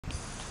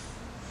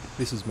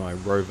This is my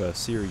Rover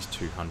Series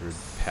 200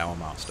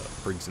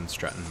 PowerMaster Briggs and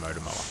Stratton motor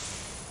mower.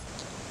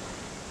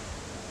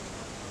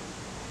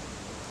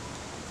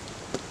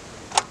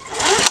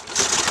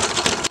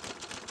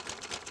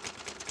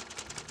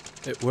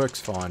 It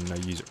works fine and I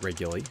use it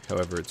regularly,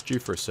 however it's due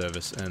for a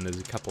service and there's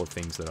a couple of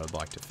things that I'd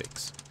like to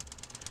fix.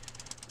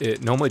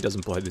 It normally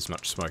doesn't blow this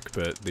much smoke,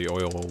 but the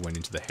oil all went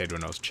into the head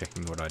when I was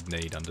checking what I'd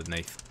need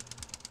underneath.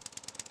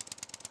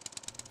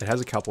 It has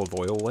a couple of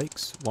oil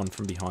leaks, one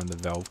from behind the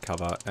valve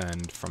cover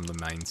and from the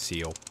main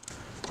seal.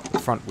 The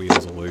front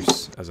wheels are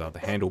loose, as are the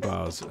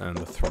handlebars, and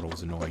the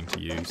throttle's annoying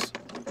to use.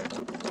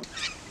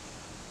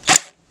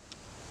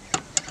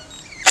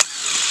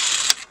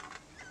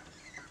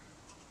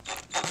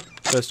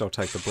 First I'll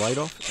take the blade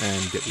off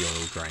and get the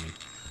oil draining.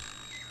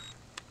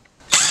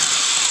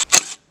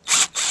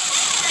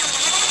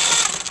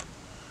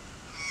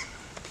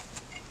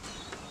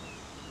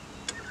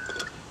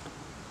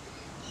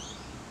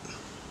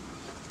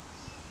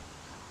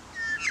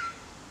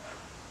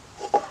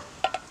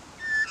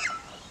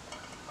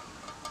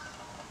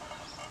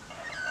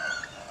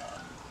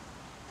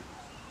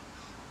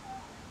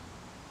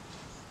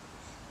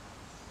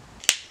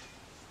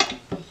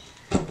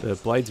 The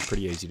blades are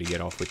pretty easy to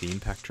get off with the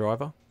impact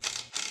driver.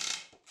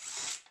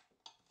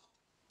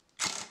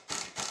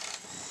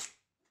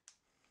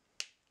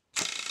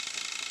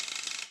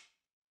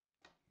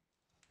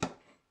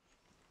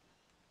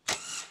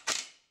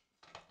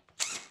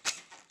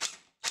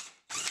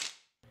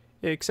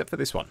 Except for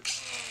this one.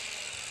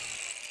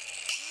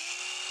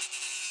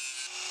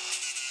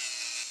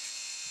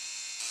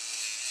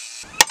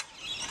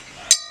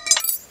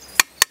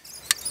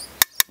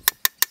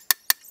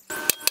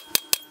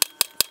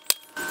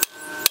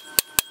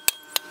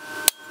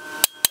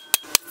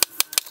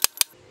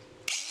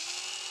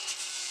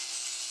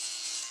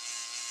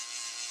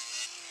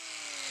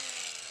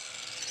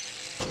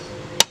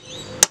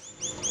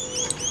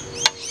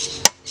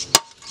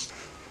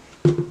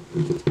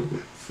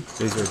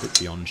 These are a bit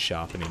beyond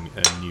sharpening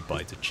and new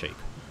blades are cheap,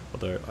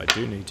 although I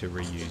do need to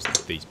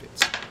reuse these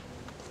bits.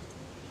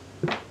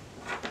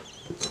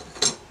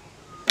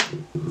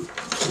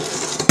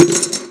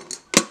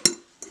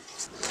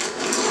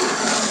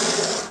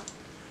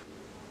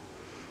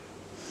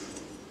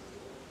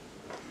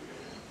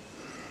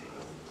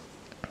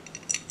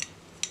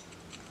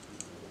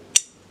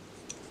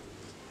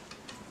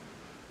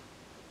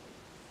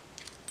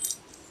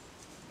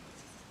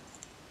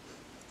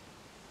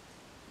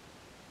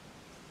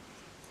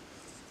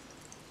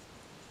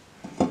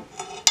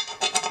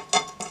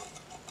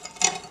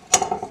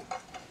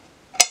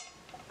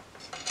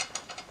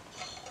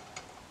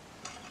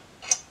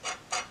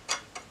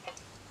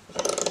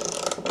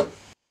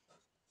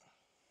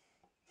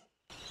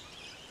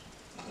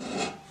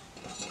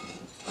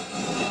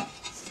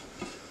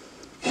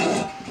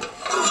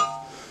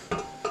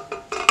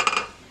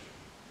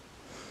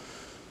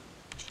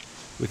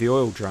 With the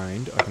oil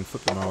drained, I can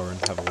flip the mower and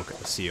have a look at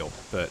the seal,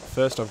 but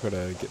first I've got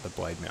to get the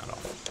blade mount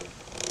off.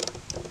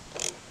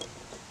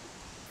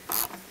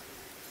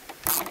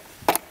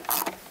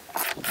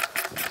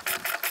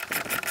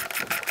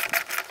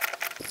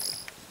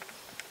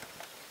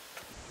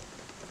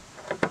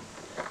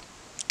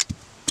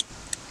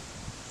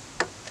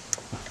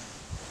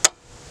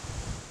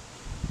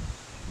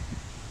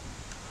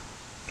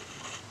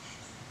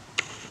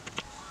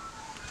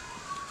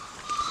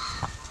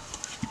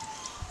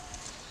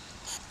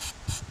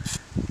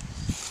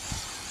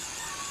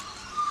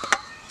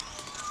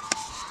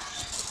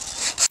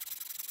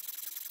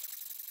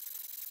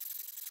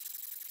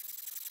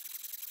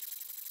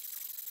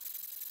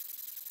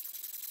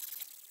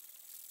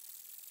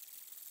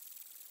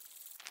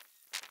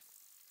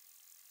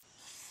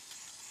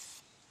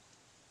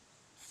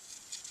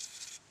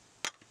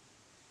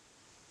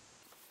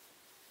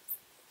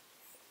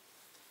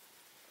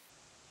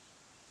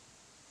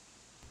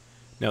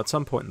 Now at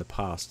some point in the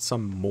past,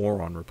 some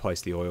moron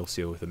replaced the oil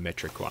seal with a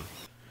metric one.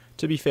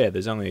 To be fair,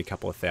 there's only a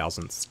couple of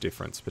thousandths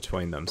difference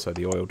between them, so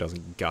the oil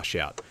doesn't gush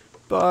out,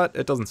 but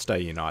it doesn't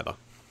stay in either.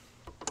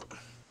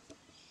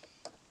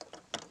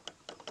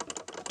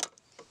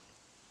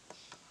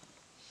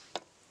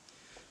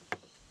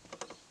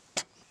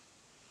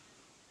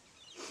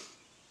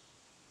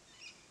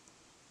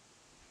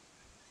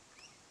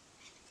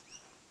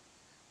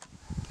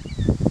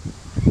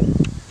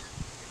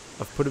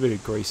 I've put a bit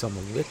of grease on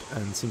the lip,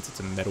 and since it's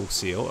a metal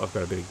seal, I've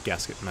got a bit of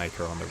gasket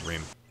maker on the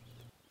rim.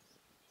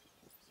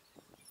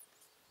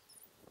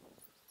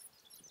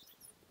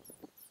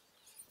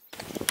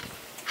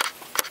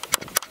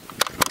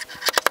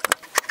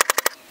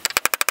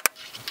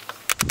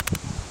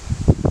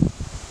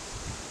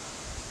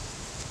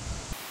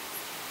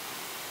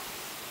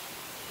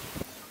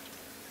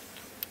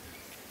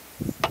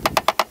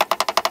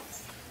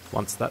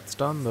 Once that's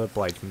done, the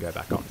blade can go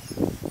back on.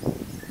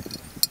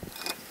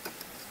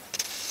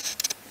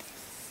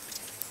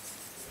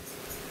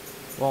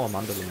 While I'm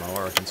under the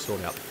mower, I can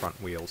sort out the front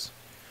wheels.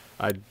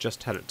 I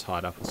just had it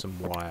tied up with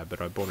some wire,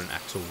 but I bought an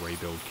axle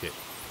rebuild kit.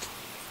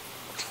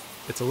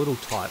 It's a little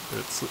tight, but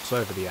it slips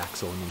over the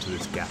axle and into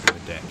this gap in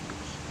the deck.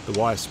 The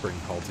wire spring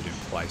holds it in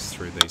place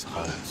through these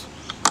holes.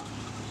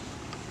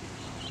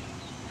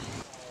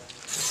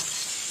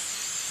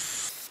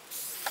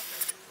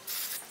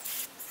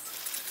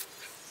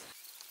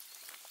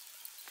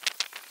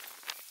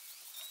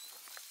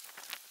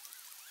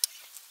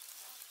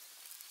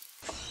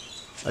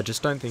 I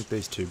just don't think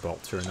these two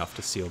bolts are enough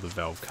to seal the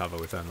valve cover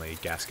with only a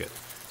gasket,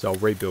 so I'll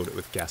rebuild it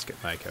with Gasket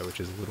Maker, which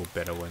is a little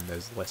better when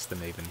there's less than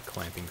even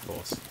clamping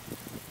force.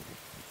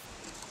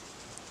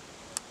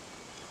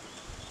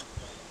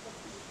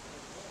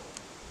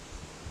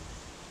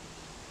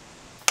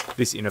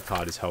 This inner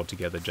part is held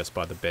together just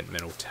by the bent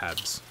metal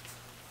tabs.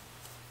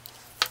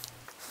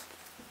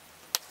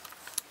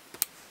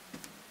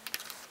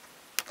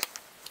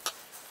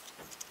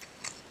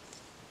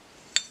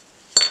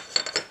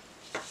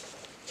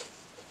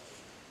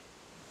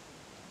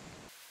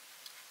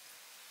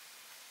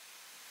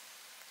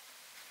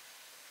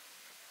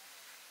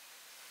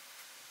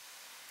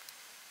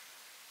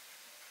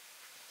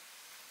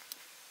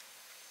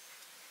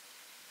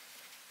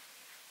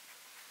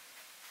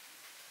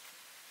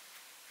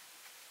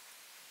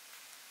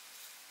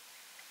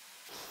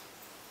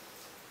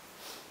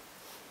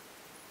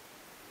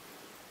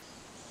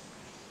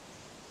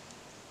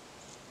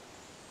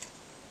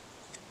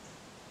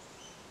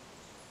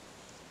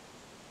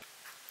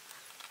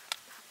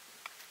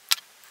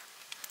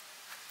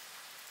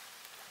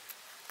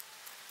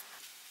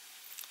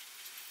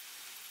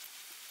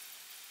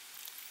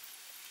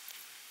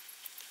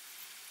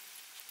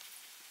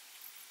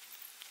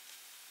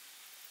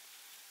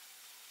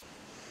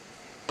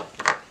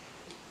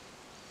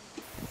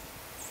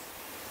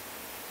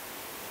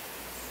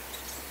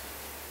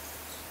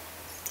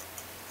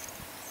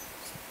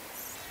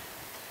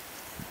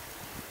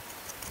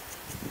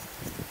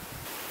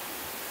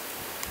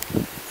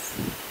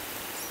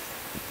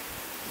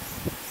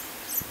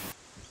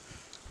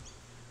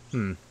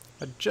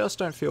 I just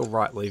don't feel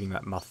right leaving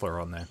that muffler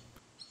on there.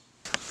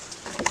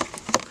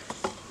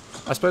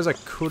 I suppose I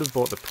could have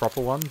bought the proper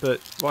one, but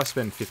why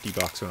spend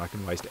 $50 when I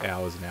can waste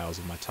hours and hours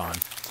of my time?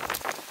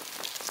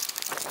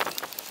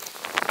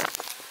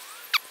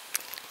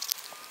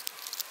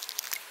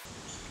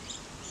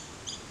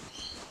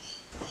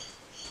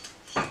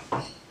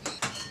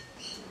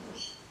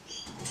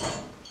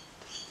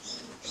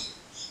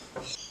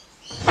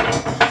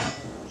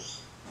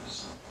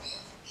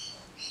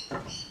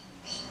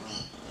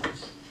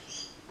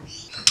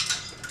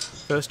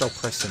 First I'll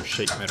press some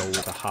sheet metal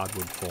with a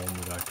hardwood form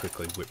that I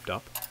quickly whipped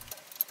up.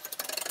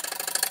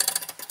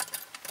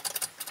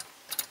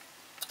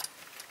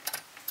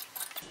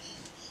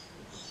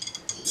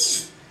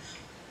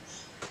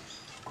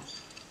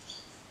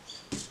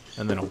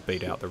 And then I'll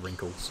beat out the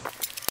wrinkles.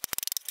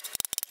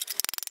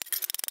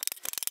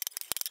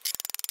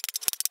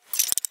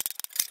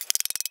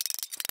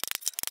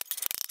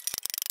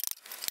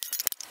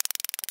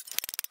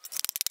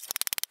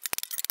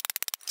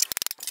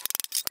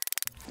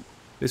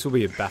 This will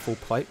be a baffle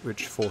plate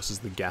which forces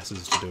the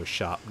gases to do a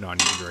sharp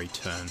 90-degree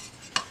turn.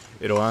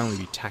 It'll only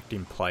be tacked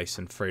in place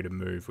and free to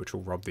move, which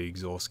will rob the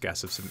exhaust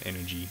gas of some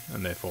energy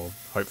and therefore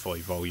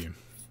hopefully volume.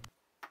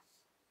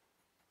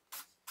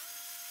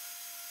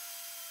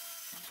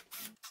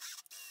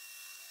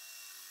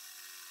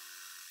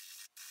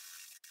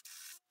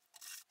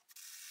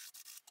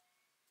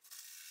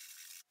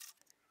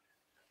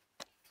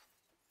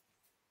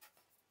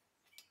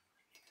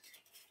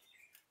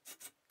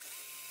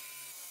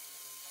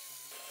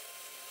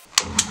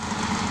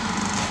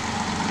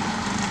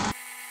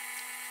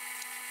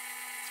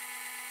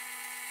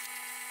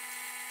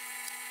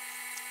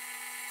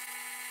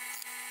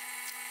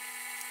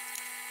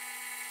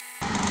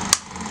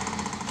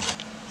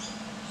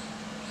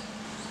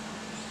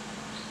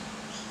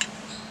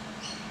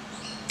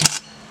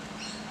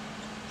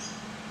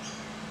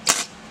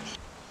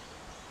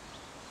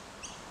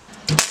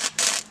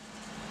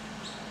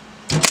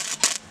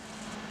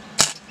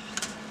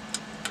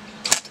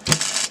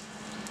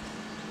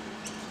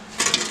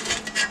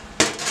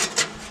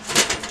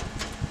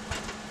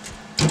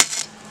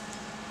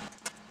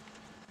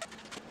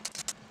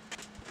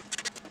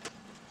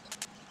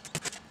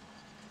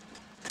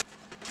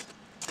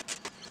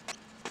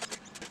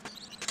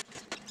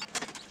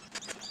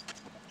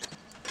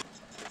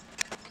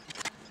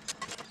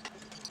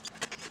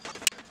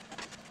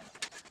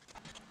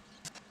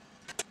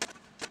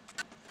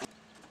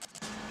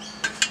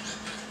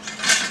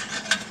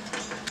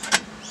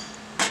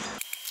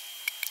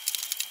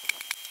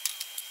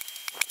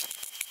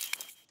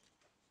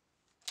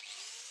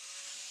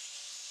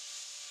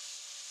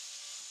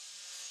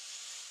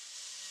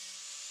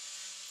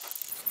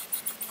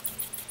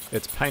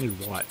 It's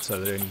painted white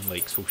so that any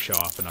leaks will show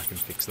up and I can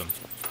fix them.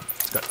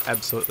 It's got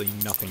absolutely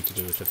nothing to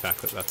do with the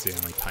fact that that's the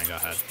only paint I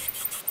had.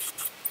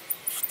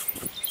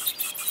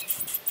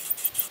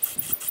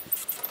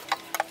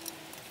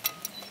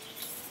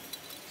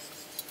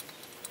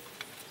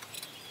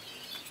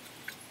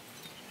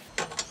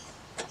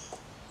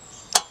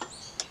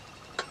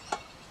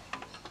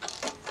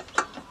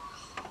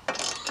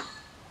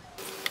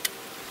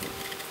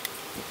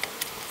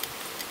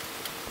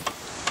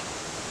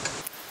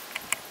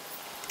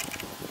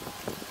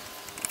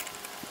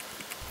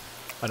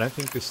 I don't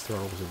think this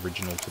throttle was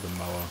original to the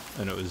mower,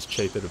 and it was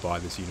cheaper to buy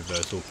this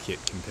universal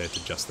kit compared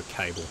to just the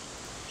cable.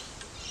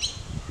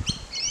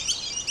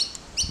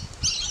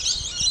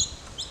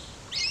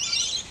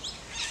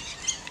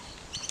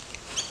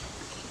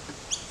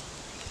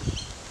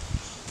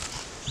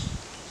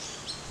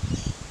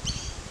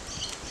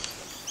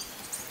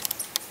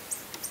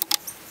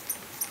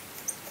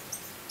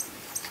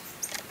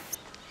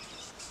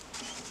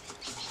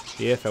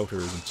 The air filter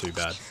isn't too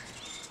bad.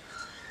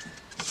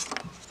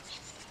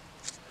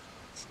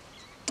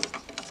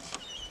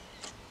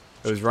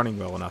 It was running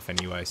well enough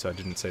anyway, so I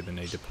didn't see the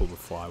need to pull the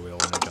flywheel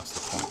and adjust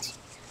the points.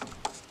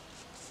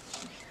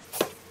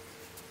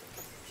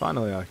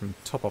 Finally, I can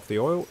top off the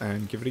oil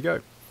and give it a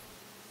go.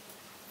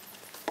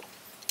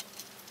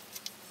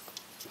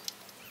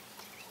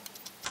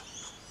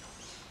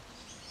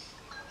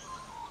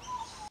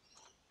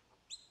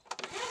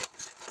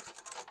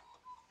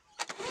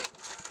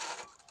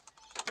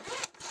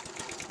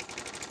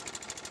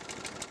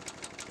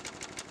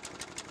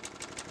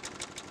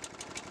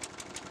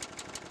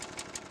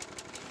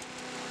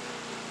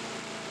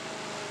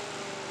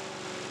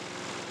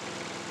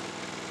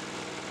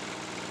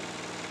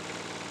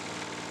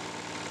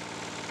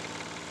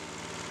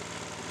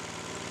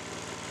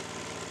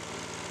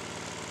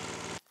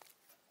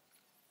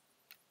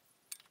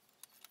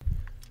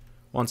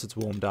 Once it's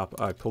warmed up,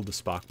 I pulled the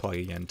spark plug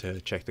again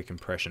to check the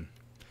compression.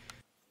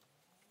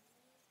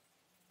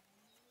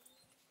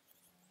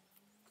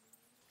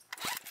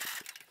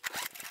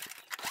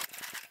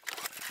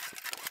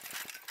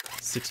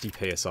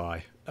 "60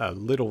 psi, a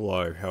little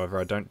low, however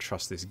I don't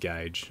trust this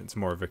gauge, it's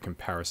more of a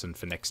comparison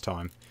for next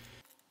time.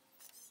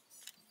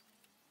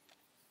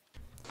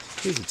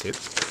 Here's a tip,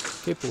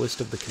 keep a list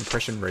of the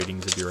compression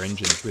readings of your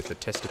engines with the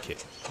tester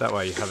kit, that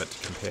way you have it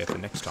to compare for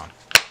next time.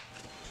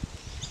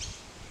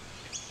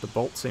 The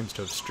bolt seems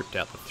to have stripped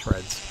out the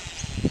threads.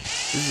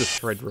 This is a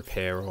thread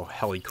repair or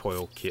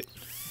helicoil kit.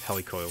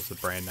 Helicoil's the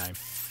brand name.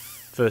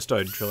 First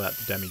I'd drill out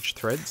the damaged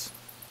threads,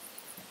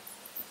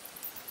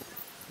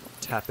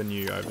 tap a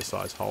new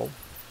oversized hole,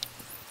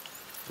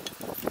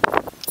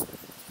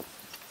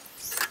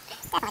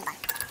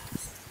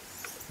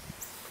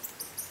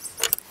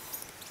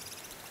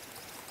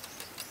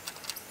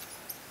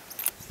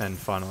 and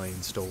finally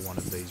install one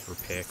of these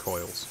repair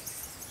coils.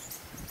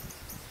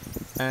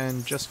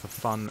 And just for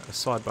fun, a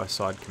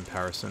side-by-side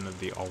comparison of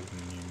the old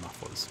and new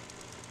mufflers.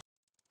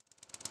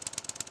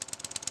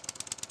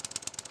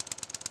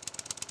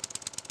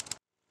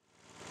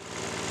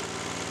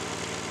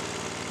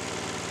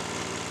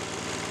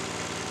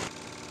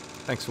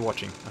 Thanks for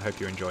watching, I hope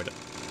you enjoyed it.